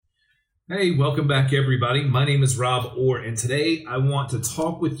Hey, welcome back, everybody. My name is Rob Orr, and today I want to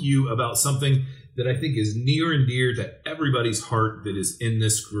talk with you about something that I think is near and dear to everybody's heart that is in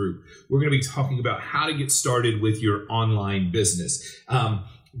this group. We're going to be talking about how to get started with your online business.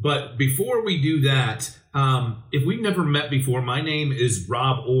 But before we do that, if we've never met before, my name is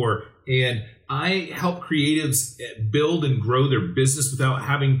Rob Orr, and I help creatives build and grow their business without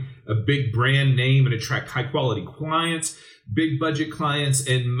having a big brand name and attract high quality clients, big budget clients,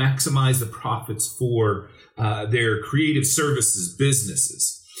 and maximize the profits for their creative services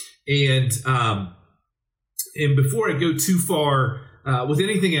businesses. And before I go too far with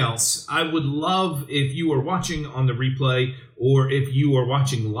anything else, I would love if you are watching on the replay or if you are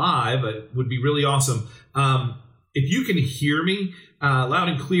watching live. It would be really awesome. If you can hear me loud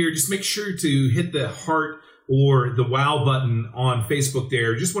and clear, just make sure to hit the heart or the wow button on Facebook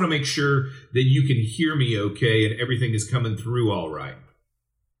there. Just want to make sure that you can hear me okay and everything is coming through all right.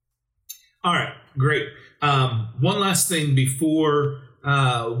 All right, great. One last thing before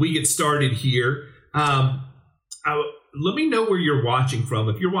we get started here. Let me know where you're watching from.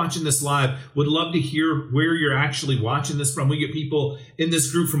 If you're watching this live, would love to hear where you're actually watching this from. We get people in this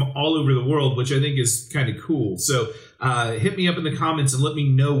group from all over the world, which I think is kind of cool. So hit me up in the comments and let me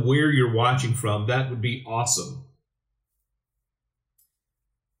know where you're watching from. That would be awesome.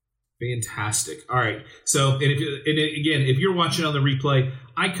 Fantastic. All right. So, if you're watching on the replay,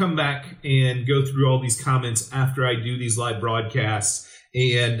 I come back and go through all these comments after I do these live broadcasts,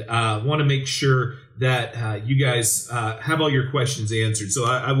 and want to make sure that you guys have all your questions answered. So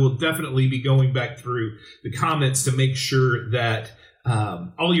I will definitely be going back through the comments to make sure that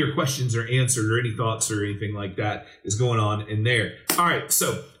all your questions are answered, or any thoughts or anything like that is going on in there. All right,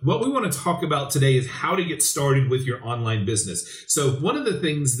 so what we want to talk about today is how to get started with your online business. So one of the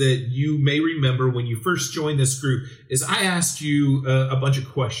things that you may remember when you first joined this group is I asked you a bunch of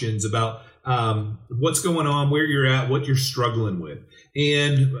questions about what's going on, where you're at, what you're struggling with.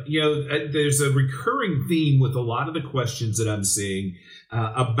 And, there's a recurring theme with a lot of the questions that I'm seeing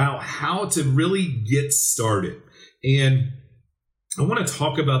about how to really get started. And I want to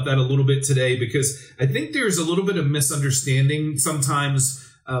talk about that a little bit today, because I think there's a little bit of misunderstanding sometimes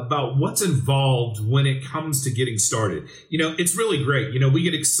about what's involved when it comes to getting started. It's really great. We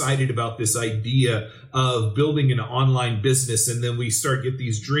get excited about this idea of building an online business, and then we start get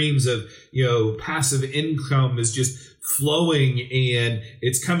these dreams of, passive income is just flowing and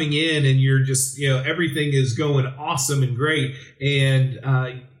it's coming in, and you're just, everything is going awesome and great. And,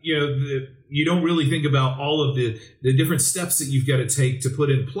 you don't really think about all of the different steps that you've got to take to put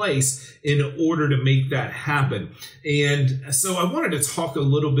in place in order to make that happen. And so I wanted to talk a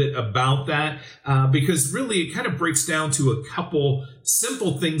little bit about that because really it kind of breaks down to a couple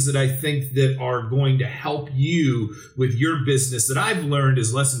simple things that I think that are going to help you with your business that I've learned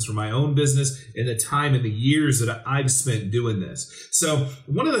as lessons from my own business and the time and the years that I've spent doing this. So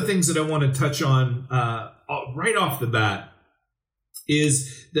one of the things that I want to touch on right off the bat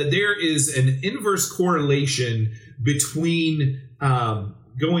is that there is an inverse correlation between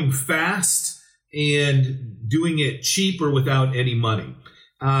going fast and doing it cheap or without any money.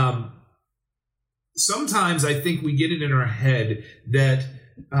 Sometimes I think we get it in our head that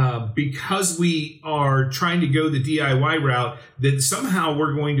because we are trying to go the DIY route, that somehow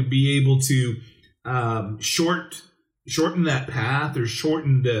we're going to be able to shorten that path or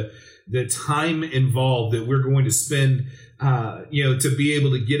shorten the time involved that we're going to spend to be able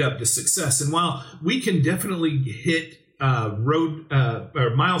to get up to success. And while we can definitely hit road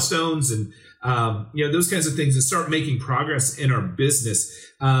or milestones and those kinds of things and start making progress in our business,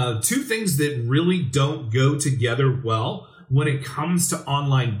 two things that really don't go together well when it comes to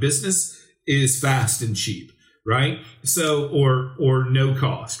online business is fast and cheap, right? So or no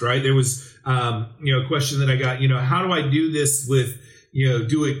cost, right? There was a question that I got, how do I do this with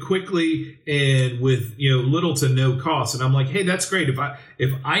do it quickly and with, little to no cost. And I'm like, hey, that's great.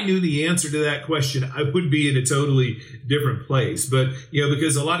 If I knew the answer to that question, I would be in a totally different place. But,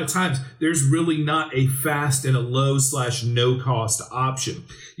 because a lot of times there's really not a fast and a low/no cost option,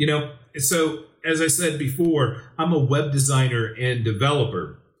 So as I said before, I'm a web designer and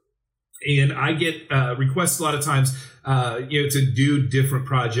developer. And I get requests a lot of times, to do different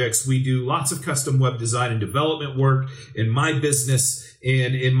projects. We do lots of custom web design and development work in my business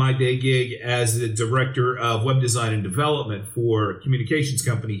and in my day gig as the director of web design and development for a communications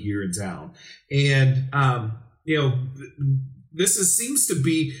company here in town. And, this seems to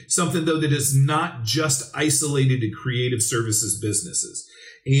be something, though, that is not just isolated to creative services businesses.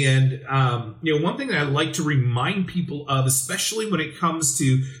 And, one thing that I like to remind people of, especially when it comes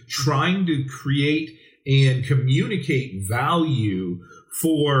to trying to create and communicate value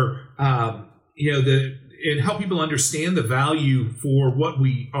for and help people understand the value for what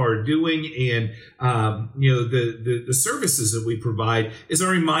we are doing and the services that we provide is I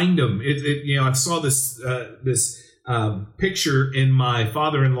remind them. I saw this picture in my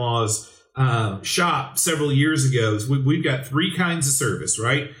father-in-law's shop several years ago. We've got three kinds of service,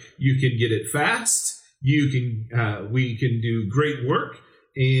 right? You can get it fast. We can do great work,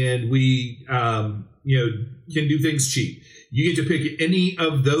 and we can do things cheap. You get to pick any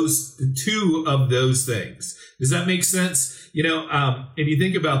of those two of those things. Does that make sense? If you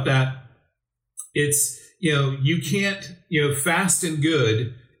think about that, it's, you can't, fast and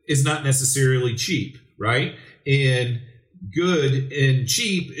good is not necessarily cheap, right? And good and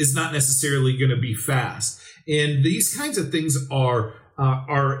cheap is not necessarily going to be fast. And these kinds of things are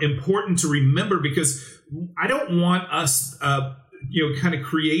important to remember, because I don't want us, kind of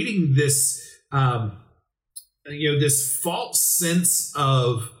creating this, this false sense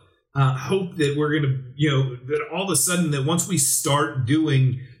of hope that we're going to, that all of a sudden that once we start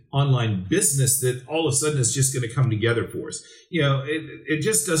doing online business, that all of a sudden it's just going to come together for us. It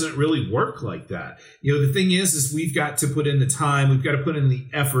just doesn't really work like that. The thing is we've got to put in the time, we've got to put in the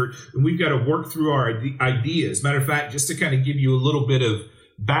effort, and we've got to work through our ideas. Matter of fact, just to kind of give you a little bit of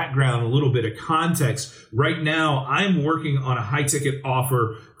background, a little bit of context, right now I'm working on a high ticket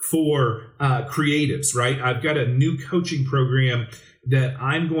offer for creatives, right? I've got a new coaching program that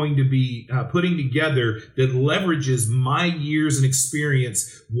I'm going to be putting together that leverages my years and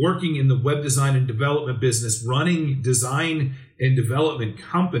experience working in the web design and development business, running design and development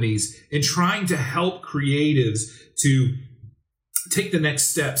companies, and trying to help creatives to take the next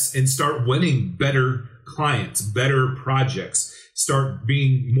steps and start winning better clients, better projects, start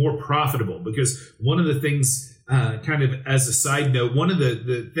being more profitable. Because one of the things, kind of as a side note, one of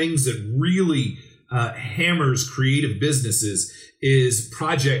the things that really hammers creative businesses is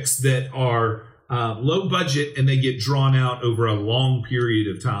projects that are low budget and they get drawn out over a long period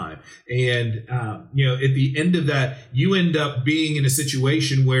of time. And, at the end of that, you end up being in a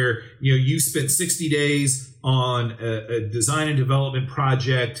situation where, you spent 60 days on a design and development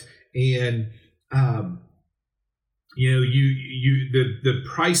project, and, the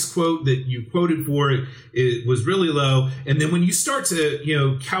price quote that you quoted for it was really low. And then when you start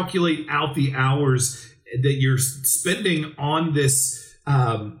to, calculate out the hours that you're spending on this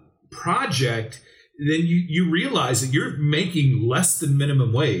project, then you realize that you're making less than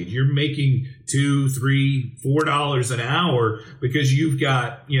minimum wage. You're making $2, $3, $4 an hour because you've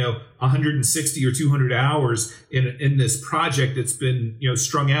got 160 or 200 hours in this project that's been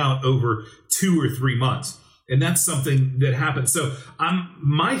strung out over 2 or 3 months. And that's something that happens. So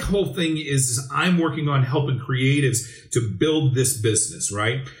my whole thing is I'm working on helping creatives to build this business,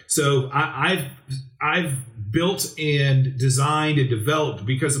 right? So I've built and designed and developed,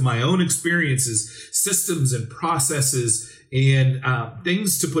 because of my own experiences, systems and processes and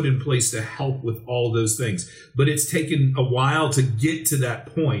things to put in place to help with all those things. But it's taken a while to get to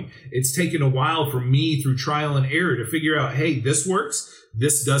that point. It's taken a while for me, through trial and error, to figure out, hey, this works,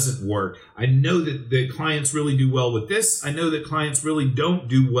 this doesn't work. I know that the clients really do well with this. I know that clients really don't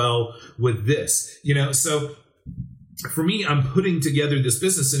do well with this. So for me, I'm putting together this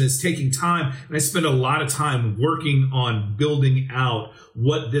business, and it's taking time, and I spend a lot of time working on building out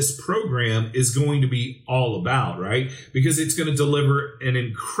what this program is going to be all about, right? Because it's going to deliver an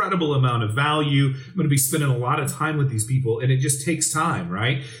incredible amount of value. I'm going to be spending a lot of time with these people, and it just takes time,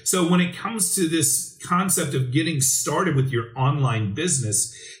 right? So when it comes to this concept of getting started with your online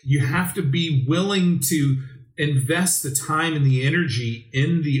business, you have to be willing to invest the time and the energy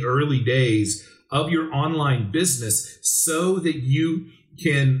in the early days of your online business so that you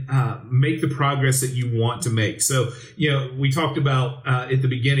can make the progress that you want to make. So, we talked about at the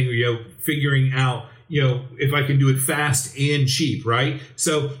beginning, figuring out, if I can do it fast and cheap, right?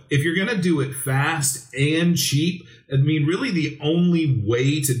 So if you're going to do it fast and cheap, really the only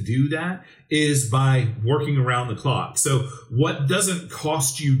way to do that is by working around the clock. So what doesn't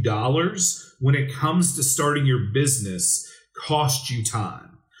cost you dollars when it comes to starting your business costs you time.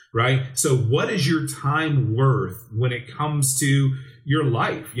 Right? So what is your time worth when it comes to your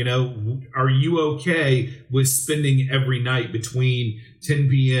life? Are you okay with spending every night between 10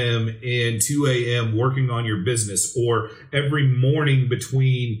 p.m. and 2 a.m. working on your business, or every morning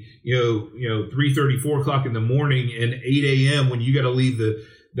between 3:30, 4 o'clock in the morning and 8 a.m. when you got to leave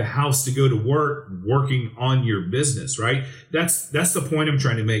the house to go to work, working on your business, right? That's the point I'm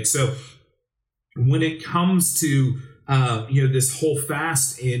trying to make. So when it comes to this whole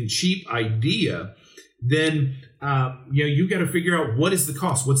fast and cheap idea, then you got to figure out, what is the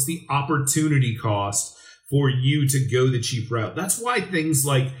cost? What's the opportunity cost for you to go the cheap route. That's why things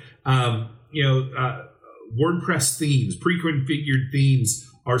like, WordPress themes, pre-configured themes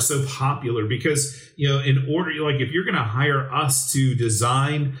are so popular, because, in order, like if you're going to hire us to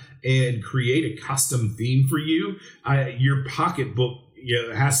design and create a custom theme for you, your pocketbook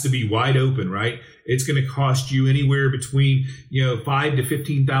has to be wide open, right? It's going to cost you anywhere between $5,000 to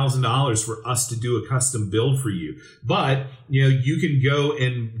 $15,000 for us to do a custom build for you. But you can go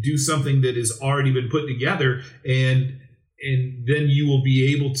and do something that has already been put together, and then you will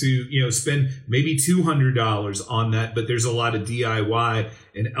be able to spend maybe $200 on that. But there's a lot of DIY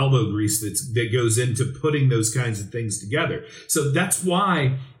and elbow grease that goes into putting those kinds of things together. So that's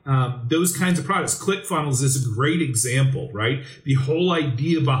why those kinds of products, ClickFunnels is a great example, right? The whole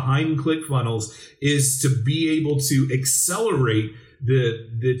idea behind ClickFunnels is to be able to accelerate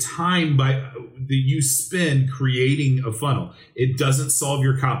the time that you spend creating a funnel. It doesn't solve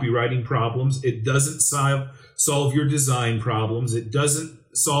your copywriting problems. It doesn't solve your design problems. It doesn't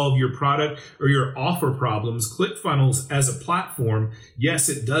solve your product or your offer problems. ClickFunnels as a platform, yes,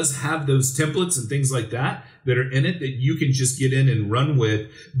 it does have those templates and things like that are in it that you can just get in and run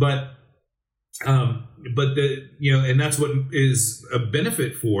with, but and that's what is a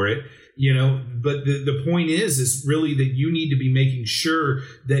benefit for it. But the point is really that you need to be making sure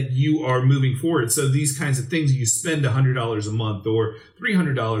that you are moving forward. So these kinds of things, you spend $100 a month or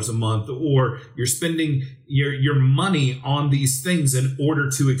 $300 a month, or you're spending your money on these things in order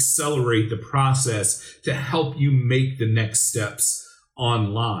to accelerate the process to help you make the next steps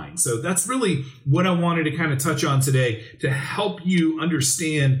online. So that's really what I wanted to kind of touch on today, to help you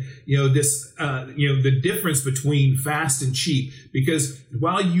understand, this, the difference between fast and cheap. Because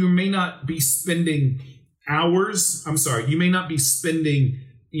while you may not be spending you may not be spending,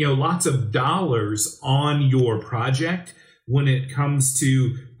 lots of dollars on your project when it comes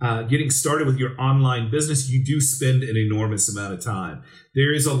to getting started with your online business, you do spend an enormous amount of time.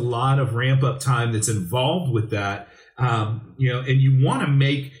 There is a lot of ramp up time that's involved with that. And you want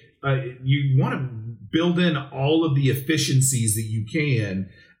to build in all of the efficiencies that you can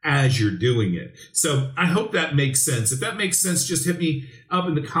as you're doing it. So I hope that makes sense. If that makes sense, just hit me up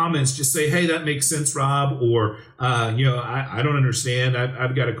in the comments. Just say, hey, that makes sense, Rob, or, I don't understand.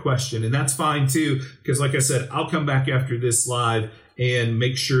 I've got a question, and that's fine too. Because like I said, I'll come back after this live and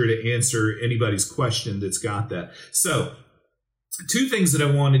make sure to answer anybody's question that's got that. So two things that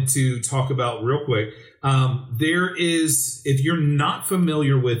I wanted to talk about real quick. There is, if you're not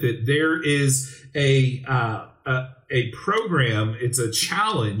familiar with it, there is a program. It's a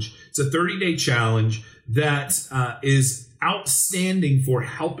challenge. It's a 30-day challenge that is outstanding for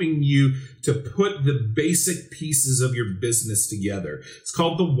helping you to put the basic pieces of your business together. It's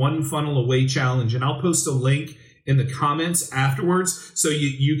called the One Funnel Away Challenge, and I'll post a link in the comments afterwards so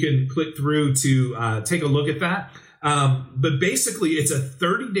you can click through to take a look at that. But basically, it's a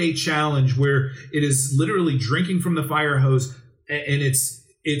 30-day challenge where it is literally drinking from the fire hose, and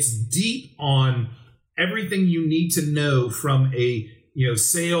it's deep on everything you need to know from a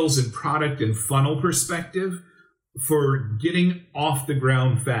sales and product and funnel perspective for getting off the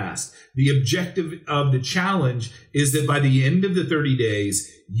ground fast. The objective of the challenge is that by the end of the 30 days,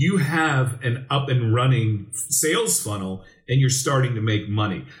 you have an up and running sales funnel and you're starting to make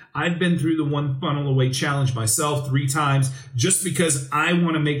money. I've been through the One Funnel Away Challenge myself 3 times just because I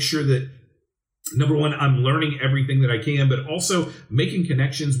want to make sure that, number one, I'm learning everything that I can, but also making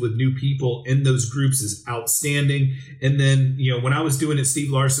connections with new people in those groups is outstanding. And then, when I was doing it,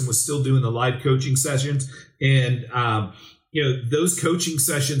 Steve Larson was still doing the live coaching sessions. And, those coaching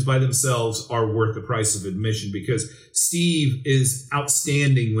sessions by themselves are worth the price of admission because Steve is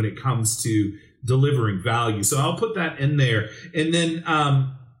outstanding when it comes to delivering value. So I'll put that in there. And then,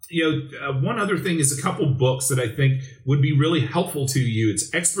 one other thing is a couple books that I think would be really helpful to you.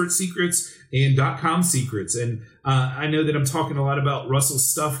 It's Expert Secrets and .com Secrets. And I know that I'm talking a lot about Russell's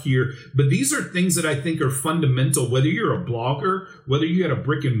stuff here, but these are things that I think are fundamental, whether you're a blogger, whether you got a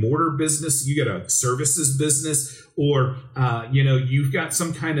brick and mortar business, you got a services business, or, you've got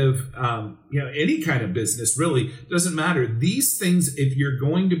some kind of, any kind of business, really doesn't matter. These things, if you're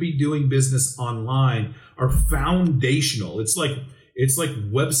going to be doing business online, are foundational. It's like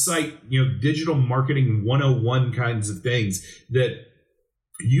website, digital marketing 101 kinds of things that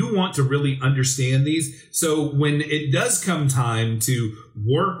you want to really understand these. So when it does come time to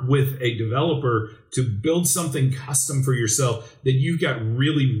work with a developer to build something custom for yourself, that you've got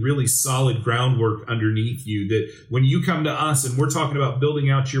really, really solid groundwork underneath you, that when you come to us and we're talking about building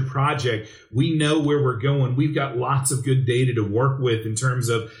out your project, we know where we're going. We've got lots of good data to work with in terms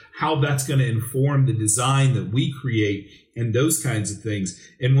of how that's going to inform the design that we create. and those kinds of things.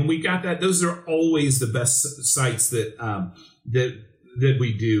 And when we got that, those are always the best sites that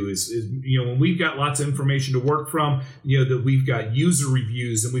we do is, when we've got lots of information to work from, that we've got user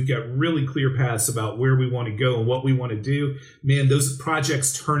reviews and we've got really clear paths about where we want to go and what we want to do, man, those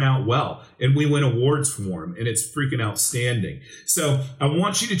projects turn out well and we win awards for them, and it's freaking outstanding. So I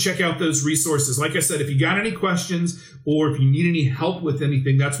want you to check out those resources. Like I said, if you got any questions or if you need any help with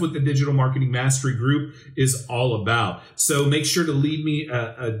anything, that's what the Digital Marketing Mastery Group is all about. So make sure to leave me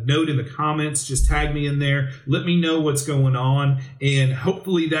a note in the comments. Just tag me in there. Let me know what's going on, and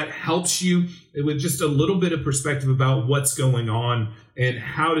hopefully that helps you with just a little bit of perspective about what's going on and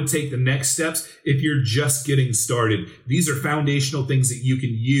how to take the next steps if you're just getting started. These are foundational things that you can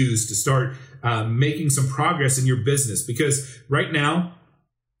use to start making some progress in your business, because right now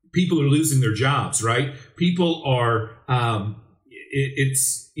people are losing their jobs, right? People are,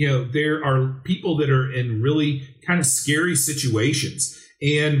 there are people that are in really kind of scary situations,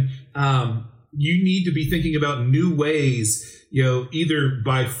 and you need to be thinking about new ways, either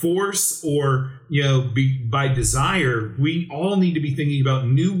by force or, by desire. We all need to be thinking about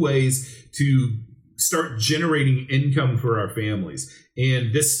new ways to start generating income for our families.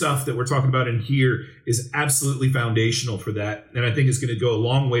 And this stuff that we're talking about in here is absolutely foundational for that. And I think it's going to go a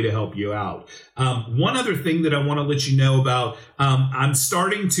long way to help you out. One other thing that I want to let you know about, I'm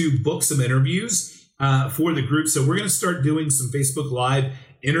starting to book some interviews for the group. So we're going to start doing some Facebook Live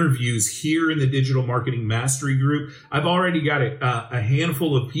interviews here in the Digital Marketing Mastery Group. I've already got a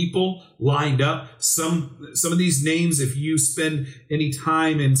handful of people lined up. Some of these names, if you spend any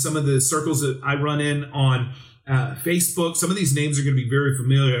time in some of the circles that I run in on Facebook, some of these names are going to be very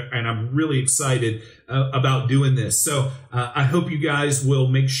familiar, and I'm really excited about doing this. So I hope you guys will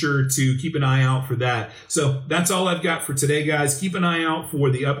make sure to keep an eye out for that. So that's all I've got for today, guys. Keep an eye out for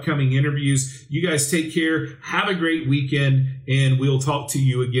the upcoming interviews. You guys take care. Have a great weekend, and we'll talk to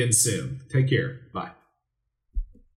you again soon. Take care. Bye.